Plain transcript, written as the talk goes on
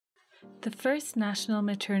The first National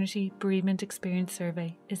Maternity Bereavement Experience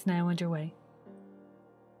Survey is now underway.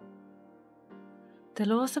 The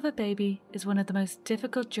loss of a baby is one of the most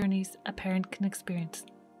difficult journeys a parent can experience.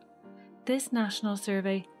 This national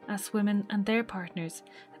survey asks women and their partners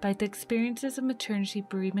about the experiences of maternity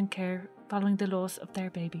bereavement care following the loss of their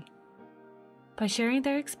baby. By sharing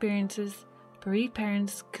their experiences, bereaved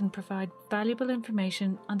parents can provide valuable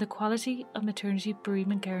information on the quality of maternity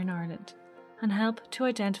bereavement care in Ireland and help to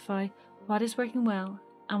identify what is working well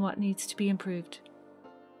and what needs to be improved.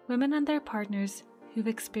 Women and their partners who've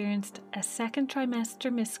experienced a second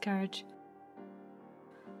trimester miscarriage,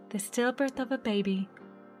 the stillbirth of a baby,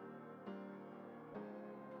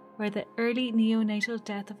 or the early neonatal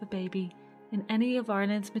death of a baby in any of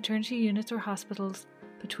Ireland's maternity units or hospitals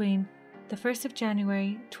between the 1st of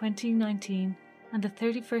January 2019 and the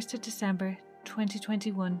 31st of December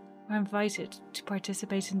 2021 are invited to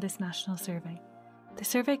participate in this national survey. The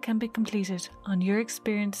survey can be completed on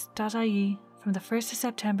yourexperience.ie from the 1st of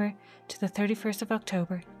September to the 31st of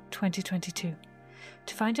October 2022.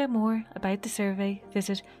 To find out more about the survey,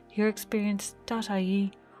 visit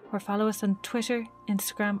yourexperience.ie or follow us on Twitter,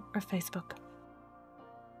 Instagram or Facebook.